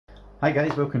Hi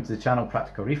guys, welcome to the channel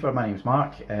Practical Reefer. My name's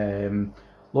Mark. Long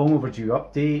overdue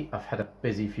update. I've had a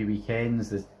busy few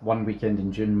weekends. There's one weekend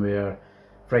in June where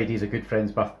Friday's a good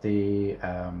friend's birthday,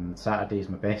 Saturday's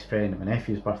my best friend and my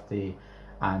nephew's birthday,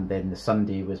 and then the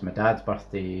Sunday was my dad's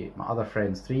birthday, my other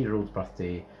friend's 3-year-old's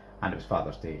birthday, and it was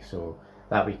Father's Day. So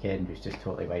that weekend was just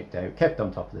totally wiped out. Kept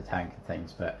on top of the tank and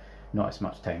things, but not as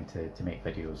much time to make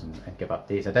videos and give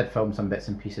updates. I did film some bits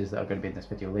and pieces that are going to be in this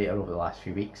video later over the last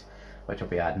few weeks, which I'll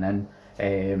be adding in.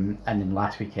 And then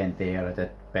last weekend there I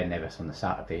did Ben Nevis on the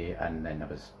Saturday, and then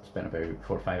I spent about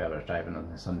 4 or 5 hours driving on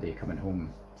the Sunday coming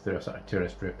home through a sort of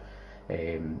tourist route,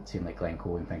 seeing like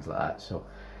Glencoe and things like that. So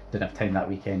didn't have time that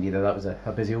weekend either. That was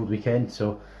a busy old weekend.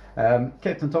 So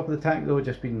kept on top of the tank though,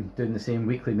 just been doing the same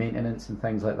weekly maintenance and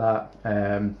things like that.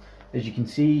 As you can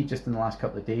see, just in the last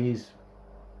couple of days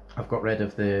I've got rid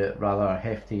of the rather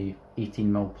hefty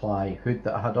 18mm ply hood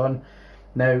that I had on.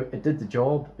 Now it did the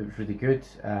job, it was really good.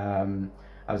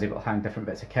 I was able to hang different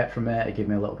bits of kit from it. It gave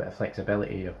me a little bit of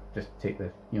flexibility of just take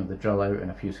the the drill out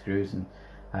and a few screws, and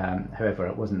however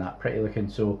it wasn't that pretty looking.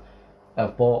 So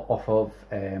I've bought off of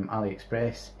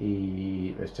AliExpress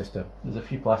there's a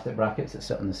few plastic brackets that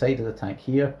sit on the side of the tank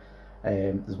here.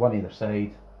 There's one either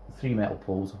side, 3 metal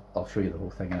poles. I'll show you the whole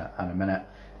thing in a minute.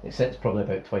 It sits probably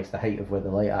about twice the height of where the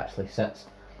light actually sits.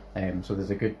 So there's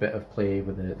a good bit of play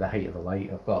with the height of the light.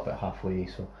 I've got about halfway,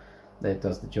 so that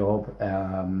does the job.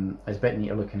 It's a bit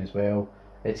neater looking as well.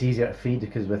 It's easier to feed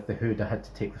because with the hood I had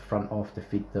to take the front off to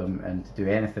feed them, and to do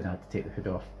anything I had to take the hood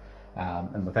off.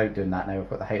 And without doing that now, I've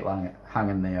got the height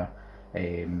hanging there,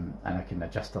 and I can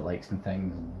adjust the lights and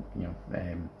things,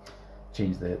 and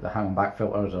change the hang and back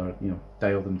filters, or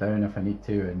dial them down if I need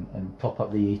to, and top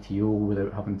up the ATO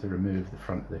without having to remove the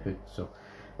front of the hood. So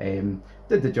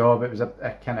did the job. It was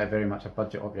a kind of very much a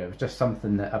budget upgrade. It was just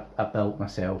something that I built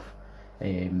myself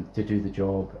to do the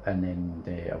job, and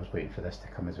then I was waiting for this to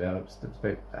come as well. It was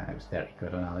about, I think it was 30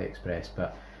 quid on AliExpress,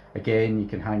 but again, you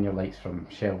can hang your lights from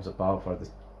shelves above, or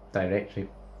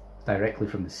directly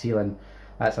from the ceiling.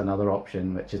 That's another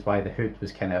option, which is why the hood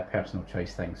was kind of a personal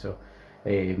choice thing. So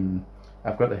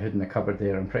I've got the hood in the cupboard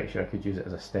there. I'm pretty sure I could use it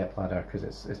as a step ladder because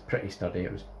it's pretty sturdy.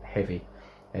 It was heavy.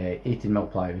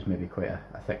 18mm ply was maybe quite a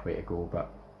thick way to go,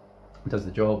 but it does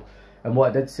the job. And what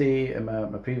I did say in my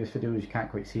previous videos, you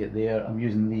can't quite see it there, I'm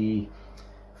using the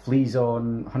Fleas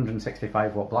on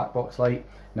 165 watt black box light.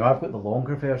 Now I've got the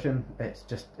longer version. It's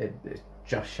just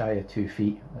shy of 2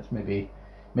 feet. It's maybe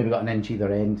got an inch either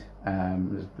end.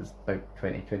 It's about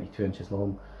 22 inches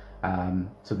long.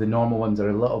 So the normal ones are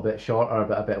a little bit shorter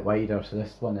but a bit wider, so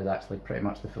this one is actually pretty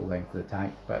much the full length of the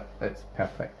tank, but it's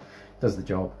perfect, does the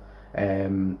job.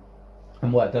 And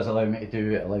what it does allow me to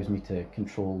do, it allows me to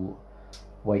control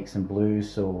whites and blues.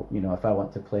 So if I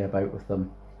want to play about with them,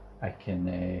 I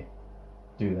can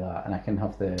do that, and I can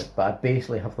have but I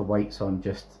basically have the whites on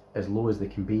just as low as they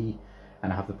can be,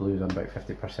 and I have the blues on about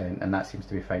 50%, and that seems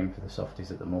to be fine for the softies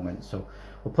at the moment. So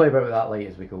we'll play about with that light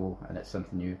as we go, and it's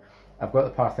something new. I've got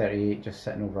the Par 38 just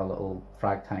sitting over a little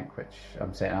frag tank which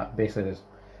I'm setting up. Basically it's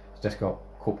just got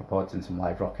copper pods and some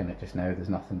live rock in it just now. There's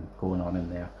nothing going on in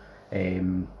there.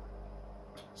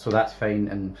 So that's fine,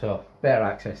 and so better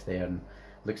access there, and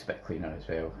looks a bit cleaner as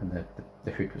well, and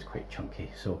the hood was quite chunky.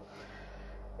 So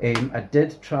I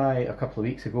did try a couple of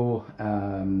weeks ago.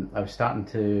 I was starting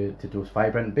to dose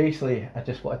vibrant. Basically I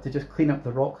just wanted to clean up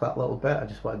the rock that little bit. I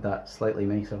just wanted that slightly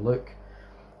nicer look,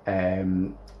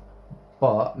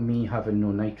 but me having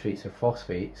no nitrates or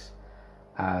phosphates,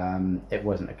 it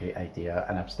wasn't a great idea,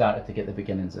 and I've started to get the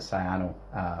beginnings of Cyano,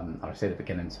 or I say the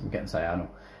beginnings, I'm getting Cyano,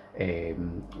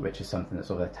 which is something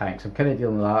that's over the tank. So I'm kind of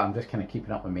dealing with that. I'm just kind of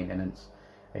keeping up with maintenance,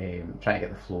 trying to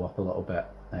get the flow up a little bit,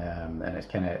 and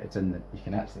it's in the, you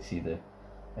can actually see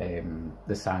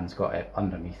the sand's got it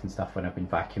underneath and stuff. When I've been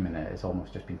vacuuming it, it's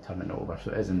almost just been turning it over, so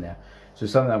it is in there. So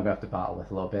something I'm going to have to battle with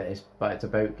a little bit, but it's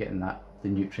about getting the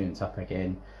nutrients up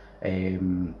again.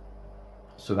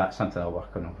 So that's something I'll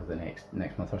work on over the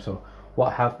next month or so.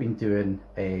 What I have been doing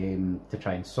to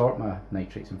try and sort my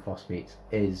nitrates and phosphates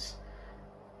is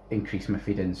increase my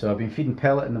feeding. So I've been feeding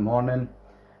pellet in the morning,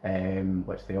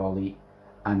 which they all eat,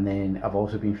 and then I've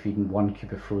also been feeding 1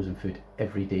 cube of frozen food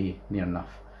every day, near enough.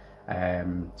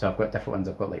 So I've got different ones.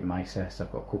 I've got like Mysis,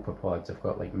 I've got Copper Pods, I've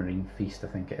got like Marine Feast, I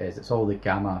think it is. It's all the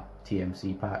Gamma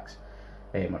TMC packs,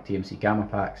 or TMC Gamma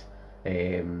packs.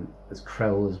 There's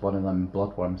krill is one of them,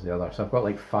 bloodworms the other. So I've got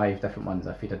like 5 different ones.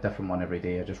 I feed a different one every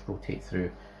day. I just rotate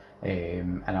through,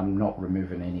 and I'm not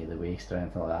removing any of the waste or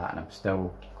anything like that, and I'm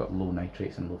still got low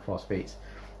nitrates and low phosphates.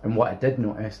 And what I did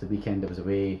notice the weekend I was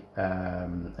away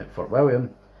at Fort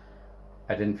William,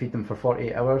 I didn't feed them for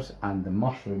 48 hours, and the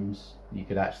mushrooms, you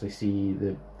could actually see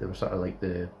they were sort of like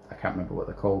I can't remember what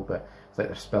they're called, but it's like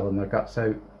they're spilling their guts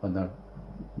out when they're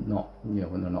not,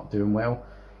 when they're not doing well.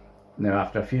 Now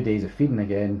after a few days of feeding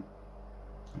again,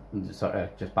 sort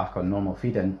of just back on normal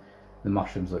feeding, the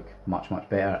mushrooms look much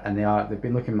better, and they've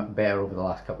been looking better over the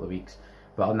last couple of weeks.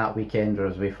 But on that weekend where I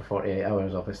was away for 48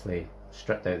 hours, obviously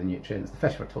stripped out the nutrients. The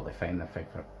fish were totally fine. They're fine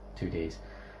for 2 days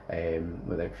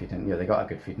without feeding. They got a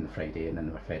good feed on the Friday, and then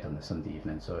they were fed on the Sunday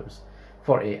evening. So it was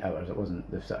 48 hours. It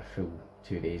wasn't the sort of full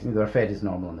 2 days. They were fed as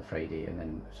normal on the Friday, and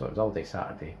then so it was all day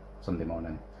Saturday, Sunday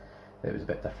morning. It was a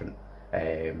bit different.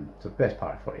 So the best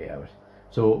part of 48 hours.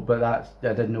 So, but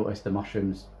I did notice the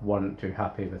mushrooms weren't too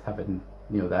happy with having,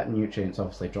 that nutrients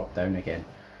obviously dropped down again.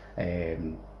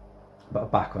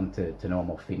 But back onto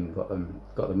normal feeding, got them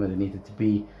where they needed to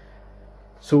be.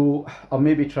 So I'll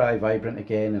maybe try Vibrant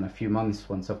again in a few months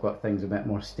once I've got things a bit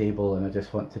more stable, and I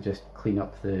just want to clean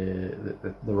up the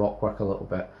rock work a little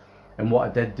bit. And what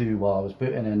I did do while I was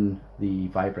putting in the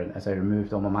Vibrant is I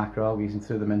removed all my macroalgae and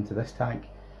threw them into this tank.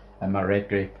 And my red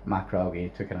grape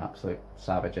macroalgae took an absolute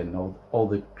savage, and all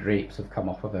the grapes have come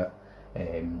off of it,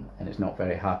 and it's not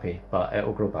very happy, but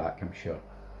it'll grow back, I'm sure.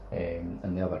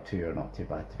 And the other two are not too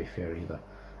bad, to be fair, either.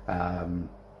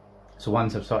 So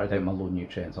once I've sorted out my low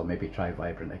nutrients, I'll maybe try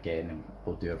Vibrant again, and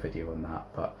we'll do a video on that.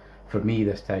 But for me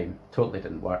this time, totally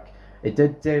didn't work. It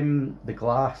did, the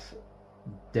glass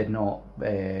did not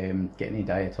get any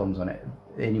diatoms on it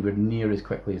anywhere near as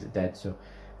quickly as it did, so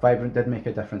Vibrant did make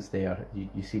a difference there.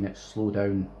 You've seen it slow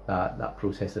down that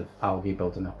process of algae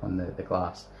building up on the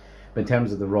glass. But in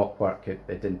terms of the rock work, it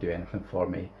didn't do anything for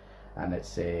me, and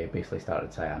it's basically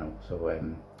started cyano. So,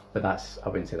 but I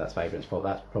wouldn't say that's Vibrant's fault.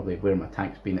 That's probably where my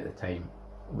tank's been at the time.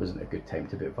 It wasn't a good time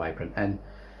to put Vibrant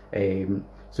in.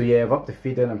 So yeah, I've upped the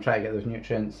feeding. I'm trying to get those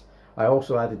nutrients. I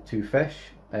also added 2 fish.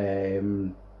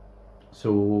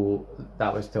 So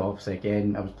that was to obviously,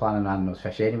 again, I was planning on those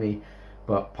fish anyway.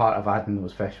 But part of adding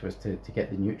those fish was to get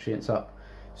the nutrients up.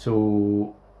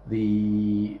 So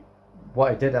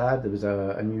what I did add, there was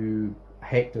a new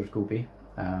hectors goby,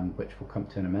 which we'll come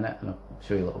to in a minute, and I'll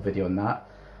show you a little video on that,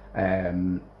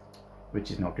 which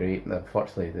is not great.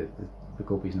 Unfortunately, the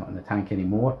goby's not in the tank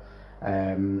anymore.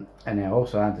 And I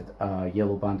also added a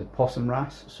yellow banded possum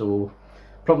wrasse. So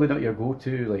probably not your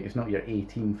go-to, like it's not your A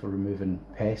team for removing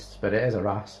pests, but it is a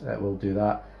wrasse that will do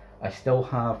that. I still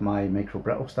have my micro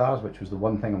brittle stars, which was the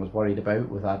one thing I was worried about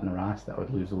with adding a wrasse, that I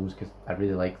would lose those, because I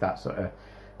really like that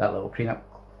little cleanup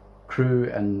crew,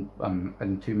 and I'm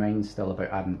in two minds still about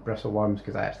adding bristle worms,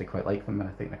 because I actually quite like them and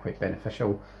I think they're quite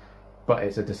beneficial. But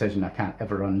it's a decision I can't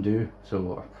ever undo,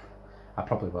 so I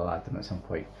probably will add them at some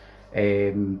point.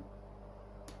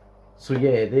 So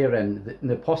yeah, they're in.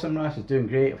 The possum wrasse is doing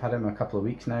great. I've had him a couple of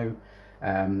weeks now.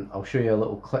 I'll show you a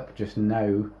little clip just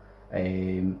now.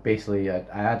 Basically, I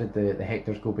added the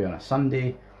hectors goby on a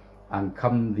Sunday, and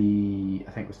come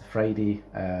I think it was the Friday,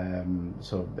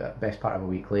 so the best part of a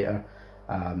week later,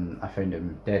 I found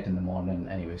him dead in the morning,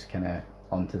 and he was kind of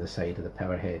onto the side of the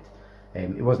power head.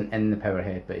 He wasn't in the power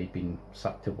head, but he'd been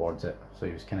sucked towards it, so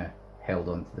he was kind of held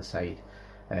onto the side.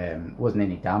 Wasn't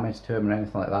any damage to him or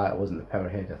anything like that. It wasn't the power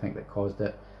head, I think, that caused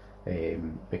it,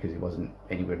 because he wasn't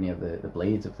anywhere near the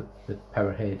blades of the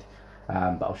power head.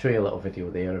 But I'll show you a little video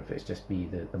there if it's just me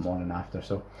the morning after.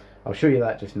 So I'll show you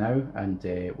that just now, and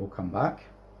we'll come back.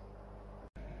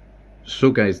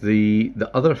 So guys, the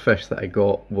other fish that I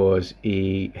got was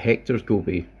a hectors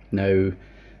goby. Now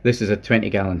this is a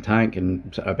 20-gallon tank,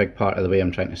 and sort of a big part of the way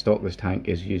I'm trying to stock this tank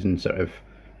is using sort of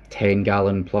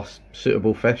 10-gallon plus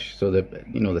suitable fish, so that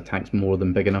the tank's more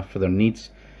than big enough for their needs.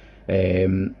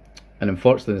 And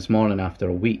unfortunately this morning, after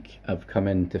a week, I've come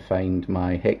in to find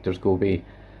my hectors goby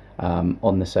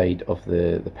on the side of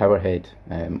the power head.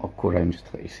 I'll go around just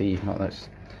to let you see. That's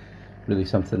really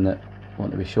something that I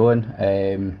want to be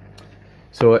showing.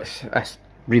 So it's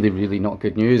really not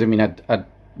good news. I mean, I'd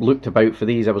looked about for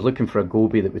these. I was looking for a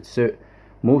goby that would suit.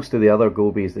 Most of the other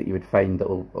gobies that you would find that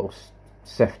will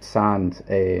sift sand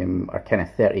are kind of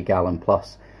 30-gallon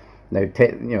plus. Now,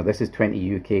 this is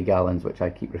 20 UK gallons, which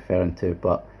I keep referring to,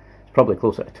 but it's probably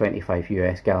closer to 25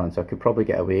 US gallons, so I could probably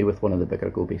get away with one of the bigger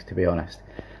gobies, to be honest.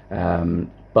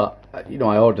 But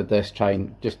I ordered this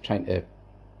just trying to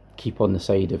keep on the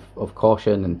side of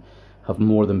caution and have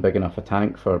more than big enough a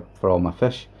tank for all my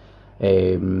fish.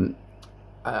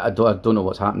 I don't know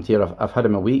what's happened here. I've had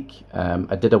him a week.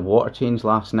 I did a water change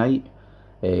last night,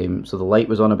 so the light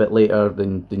was on a bit later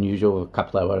than usual, a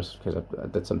couple of hours, because I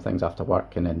did some things after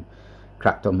work, and then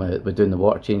cracked on with doing the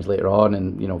water change later on,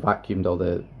 and vacuumed all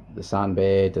the sand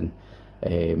bed and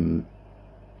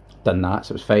done that,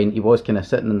 so it was fine. He was kind of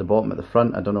sitting in the bottom at the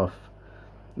front. I don't know if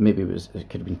maybe it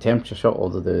could have been temperature shock,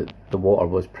 although the water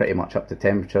was pretty much up to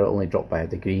temperature. It only dropped by a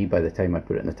degree by the time I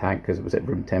put it in the tank because it was at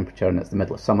room temperature and it's the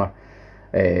middle of summer.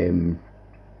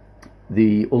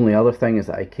 The only other thing is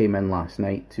that I came in last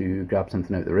night to grab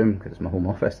something out of the room because it's my home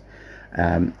office,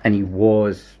 and he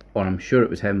was, or I'm sure it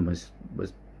was him, was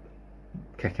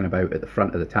kicking about at the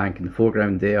front of the tank in the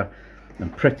foreground there. I'm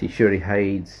pretty sure he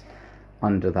hides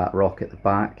under that rock at the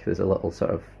back. There's a little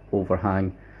sort of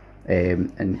overhang,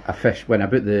 and a fish, when I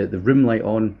put the room light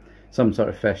on, some sort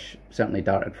of fish certainly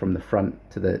darted from the front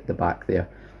to the back there,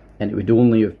 and it would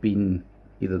only have been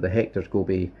either the hectors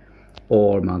goby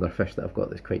or my other fish that I've got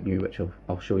that's quite new, which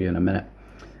I'll show you in a minute.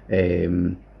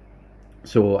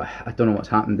 So I don't know what's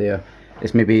happened there.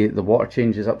 It's maybe the water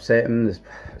change is upsetting, there's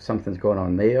something's going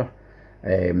on there.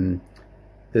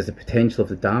 There's the potential of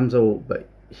the damsel, but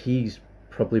he's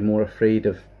probably more afraid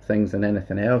of things than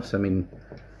anything else. I mean,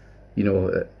 you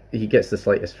know, he gets the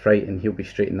slightest fright and he'll be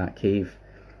straight in that cave.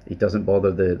 He doesn't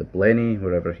bother the blenny,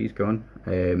 wherever he's gone.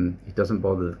 He doesn't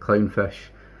bother the clownfish.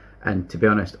 And to be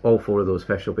honest, all four of those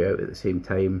fish will be out at the same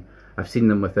time. I've seen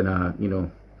them within a, you know,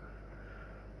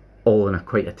 all in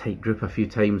quite a tight group a few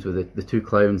times, with the two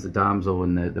clowns, the damsel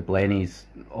and the blennies,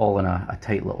 all in a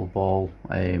tight little ball,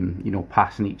 you know,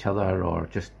 passing each other or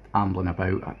just ambling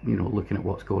about, you know, looking at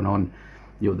what's going on.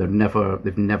 You know,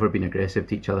 they've never been aggressive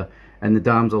to each other, and the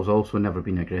damsel's also never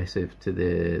been aggressive to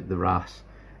the wrasse,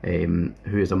 who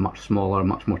is a much smaller,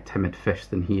 much more timid fish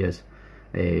than he is.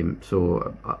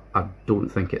 So I don't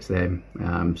think it's them.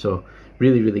 So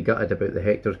really gutted about the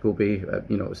hectors goby.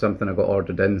 You know, it was something I got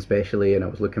ordered in specially, and I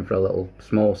was looking for a little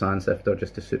small sand sifter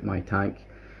just to suit my tank.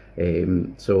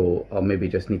 So I'll maybe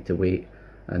just need to wait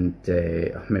and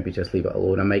maybe just leave it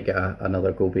alone. I might get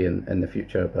another goby in the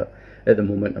future, but at the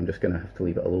moment I'm just going to have to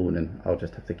leave it alone, and I'll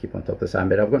just have to keep on top of the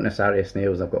sandbed. I've got Nasaria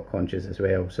snails, I've got conches as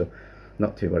well, so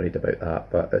not too worried about that,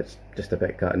 but it's just a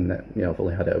bit gutting that, you know, I've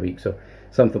only had it a week, so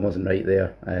something wasn't right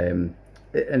there. And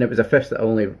it was a fish that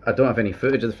I don't have any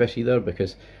footage of the fish either,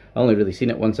 because I only really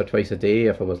seen it once or twice a day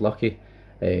if I was lucky.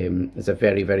 It's a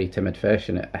very timid fish,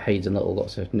 and it hides in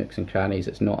lots of nooks and crannies.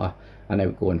 It's not an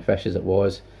outgoing fish as it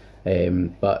was,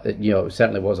 but it, you know, it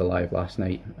certainly was alive last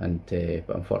night, and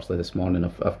but unfortunately this morning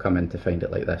I've come in to find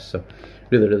it like this, so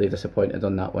really disappointed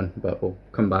on that one, but we'll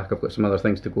come back. I've got some other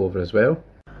things to go over as well.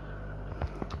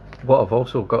 What I've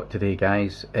also got today,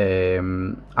 guys,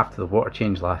 after the water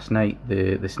change last night,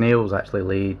 the snails actually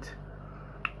laid,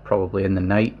 probably in the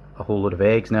night, a whole load of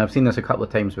eggs. Now I've seen this a couple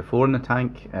of times before in the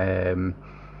tank,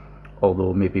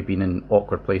 although maybe been in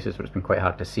awkward places where it's been quite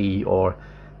hard to see, or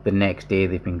the next day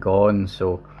they've been gone.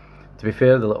 So to be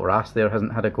fair, the little wrasse there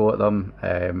hasn't had a go at them.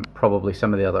 Probably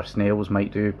some of the other snails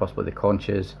might do, possibly the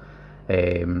conches,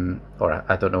 or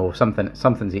I don't know,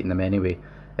 something's eating them anyway.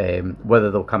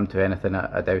 Whether they'll come to anything,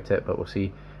 I doubt it, but we'll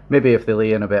see. Maybe if they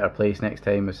lay in a better place next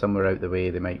time, if somewhere out the way,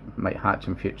 they might hatch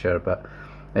in future, but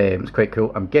it's quite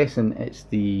cool. I'm guessing it's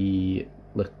the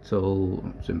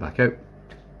little, zoom back out,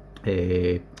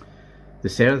 the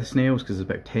Cerith snails, because there's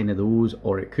about 10 of those,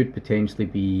 or it could potentially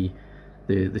be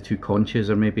the two conches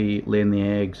are maybe laying the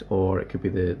eggs, or it could be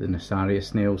the Nasaria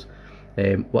snails.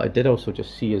 What I did also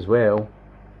just see as well,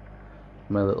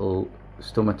 my little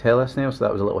Stomatella snail, so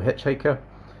that was a little hitchhiker.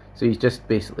 So he's just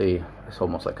basically, it's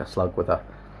almost like a slug with a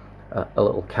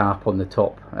little cap on the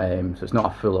top, so it's not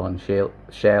a full-on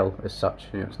shell as such.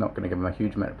 You know, it's not going to give him a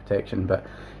huge amount of protection, but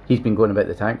he's been going about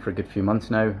the tank for a good few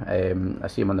months now. I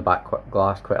see him on the back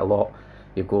glass quite a lot.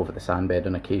 He'll go over the sandbed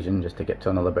on occasion just to get to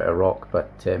another bit of rock,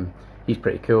 but he's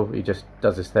pretty cool. He just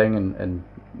does his thing and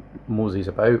moseys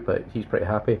about, but he's pretty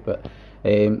happy. But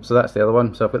so that's the other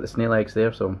one. So I've got the snail eggs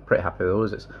there, so I'm pretty happy with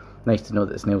those. It's nice to know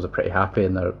that the snails are pretty happy,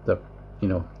 and they're you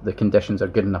know, the conditions are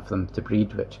good enough for them to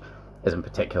breed, which isn't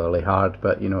particularly hard,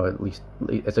 but you know, at least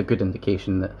it's a good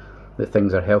indication that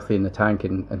things are healthy in the tank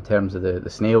in terms of the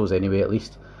snails anyway, at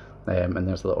least. And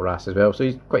there's a little wrasse as well, so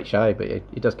he's quite shy, but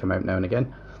he does come out now and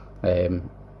again.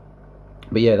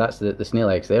 But yeah, that's the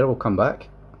snail eggs there. We'll come back.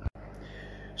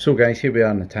 So guys, here we are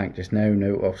in the tank just now.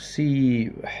 Now I'll see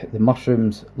the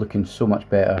mushrooms looking so much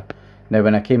better. Now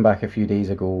when I came back a few days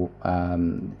ago,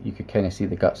 you could kind of see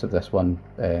the guts of this one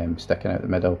sticking out the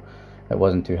middle. It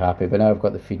wasn't too happy, but now I've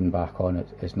got the feeding back on,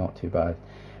 it's not too bad.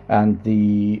 And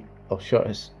I'll sort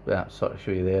of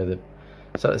show you there, the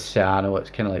sort of cyano, it's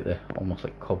kind of like almost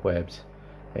like cobwebs.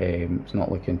 It's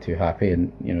not looking too happy,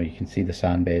 and you know, you can see the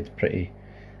sandbed's pretty.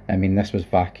 I mean, this was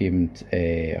vacuumed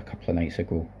a couple of nights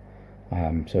ago,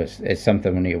 so it's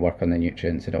something we need to work on the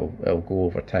nutrients, and it'll go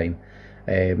over time.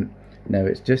 Now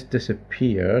it's just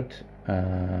disappeared.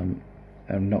 I'm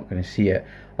not going to see it.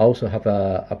 I also have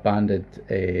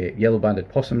a yellow banded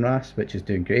possum wrasse, which is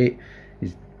doing great.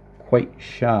 He's quite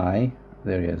shy.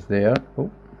 There he is there.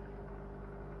 Oh,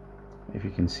 if you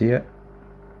can see it.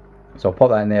 So I'll pop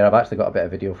that in there. I've actually got a bit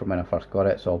of video from when I first got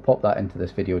it, so I'll pop that into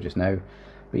this video just now.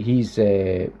 But he's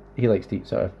he likes to eat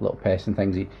sort of little pests and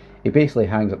things. He basically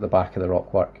hangs up the back of the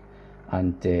rockwork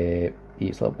and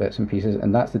eats little bits and pieces.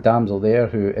 And that's the damsel there,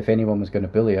 who, if anyone was going to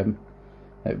bully him,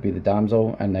 it would be the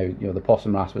damsel. And now, you know, the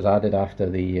possum wrasse was added after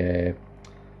the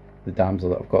damsel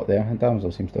that I've got there. And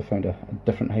damsel seems to have found a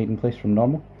different hiding place from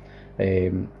normal.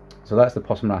 So that's the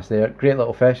possum wrasse there. Great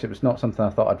little fish. It was not something I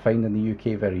thought I'd find in the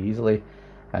UK very easily.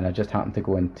 And I just happened to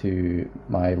go into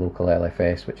my local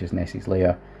LFS, which is Nessie's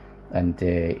Lair, and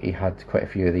he had quite a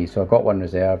few of these. So I got one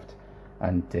reserved,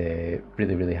 and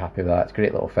really happy with that. It's a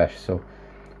great little fish, so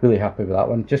really happy with that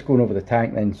one. Just going over the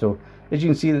tank then. So as you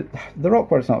can see, the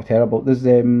rockwork's not terrible. There's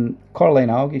coralline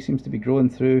algae seems to be growing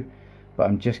through, but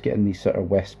I'm just getting these sort of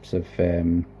wisps of what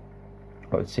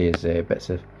I would say is bits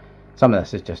of, some of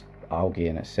this is just algae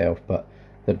in itself, but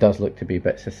there does look to be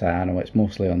bits of cyano. It's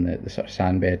mostly on the sort of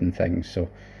sand bed and things, so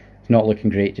it's not looking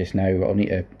great just now. I'll need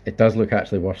to, it does look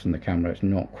actually worse on the camera. It's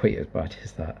not quite as bad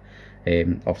as that.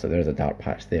 Obviously there is a dark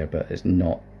patch there, but it's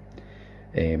not,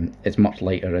 it's much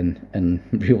lighter in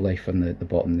real life on the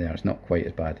bottom there. It's not quite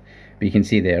as bad, but you can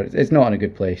see there it's not in a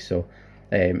good place, so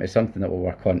it's something that we'll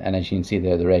work on. And as you can see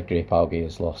there, the red grape algae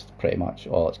has lost pretty much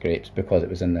all its grapes because it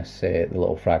was in this the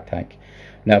little frag tank.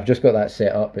 Now I've just got that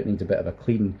set up. It needs a bit of a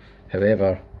clean.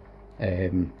 However,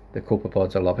 the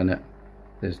copepods are loving it.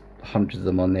 There's hundreds of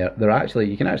them on there. They're actually,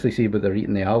 you can actually see where they're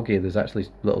eating the algae. There's actually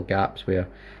little gaps where,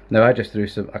 now I just threw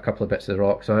a couple of bits of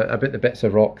rock, so I put the bits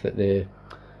of rock that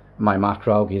my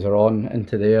macroalgae are on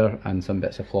into there, and some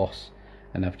bits of floss,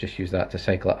 and I've just used that to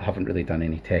cycle it. I haven't really done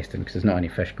any testing because there's not any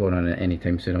fish going on at any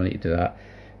time soon. I need to do that.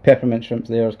 Peppermint shrimp's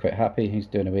there, is quite happy. He's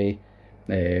doing away.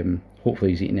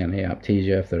 Hopefully he's eating any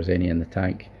aptasia if there's any in the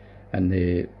tank. And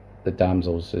the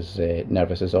damsels is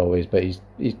nervous as always, but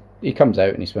he comes out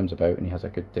and he swims about, and he has a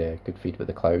good feed with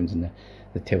the clowns and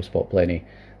the tail spot plenty.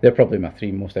 They're probably my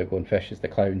three most outgoing fish, is the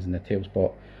clowns and the tail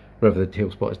spot, wherever the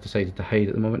tail spot has decided to hide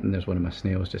at the moment. And there's one of my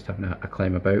snails just having a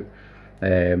climb about.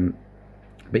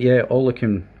 But yeah, all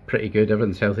looking pretty good.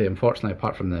 Everything's healthy, unfortunately,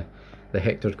 apart from the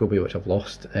hectors goby, which I've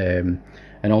lost.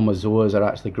 And all my zoas are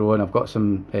actually growing. I've got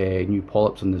some new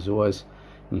polyps on the zoas.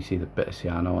 You see the bit of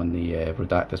cyano on the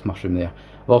rhodactis mushroom there.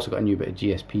 I've also got a new bit of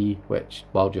GSP, which,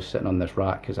 while just sitting on this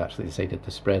rack, has actually decided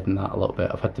to spread in that a little bit.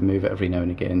 I've had to move it every now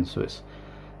and again, so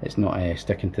it's not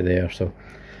sticking to there. So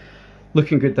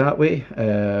looking good that way.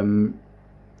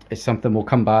 It's something we'll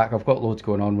come back. I've got loads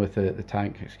going on with the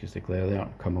tank. Excuse the glare there,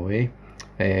 I'll come away.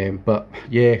 But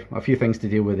yeah, a few things to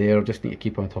deal with there. Just need to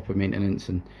keep on top of maintenance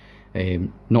and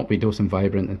not be dosing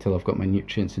vibrant until I've got my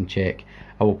nutrients in check.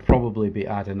 I will probably be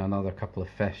adding another couple of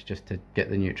fish just to get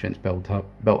the nutrients built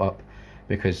up,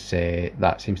 because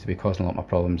that seems to be causing a lot of my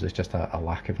problems. It's just a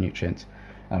lack of nutrients.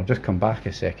 And I'll just come back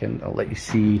a second. I'll let you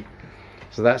see.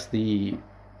 So that's the,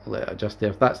 I'll let it adjust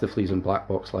there. That's the fleas and black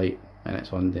box light, and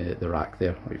it's on the rack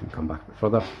there. I'll even come back a bit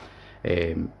further.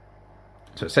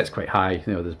 So it sits quite high.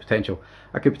 You know, there's potential.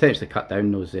 I could potentially cut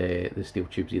down those the steel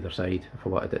tubes either side if I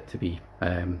wanted it to be,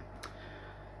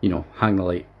 you know, hang the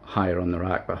light higher on the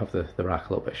rack, but have the rack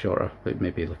a little bit shorter, but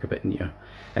maybe look a bit neater.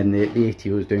 And the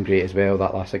ATO is doing great as well.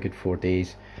 That lasts a good 4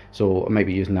 days, so I might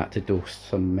be using that to dose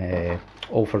some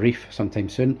all for reef sometime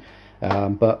soon.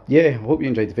 But yeah, I hope you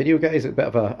enjoyed the video, guys. It's a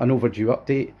bit of an overdue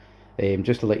update,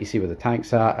 just to let you see where the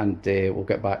tank's at, and we'll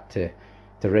get back to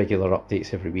regular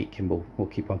updates every week, and we'll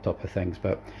keep on top of things.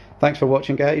 But thanks for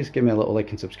watching, guys. Give me a little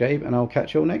like and subscribe, and I'll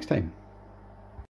catch you all next time.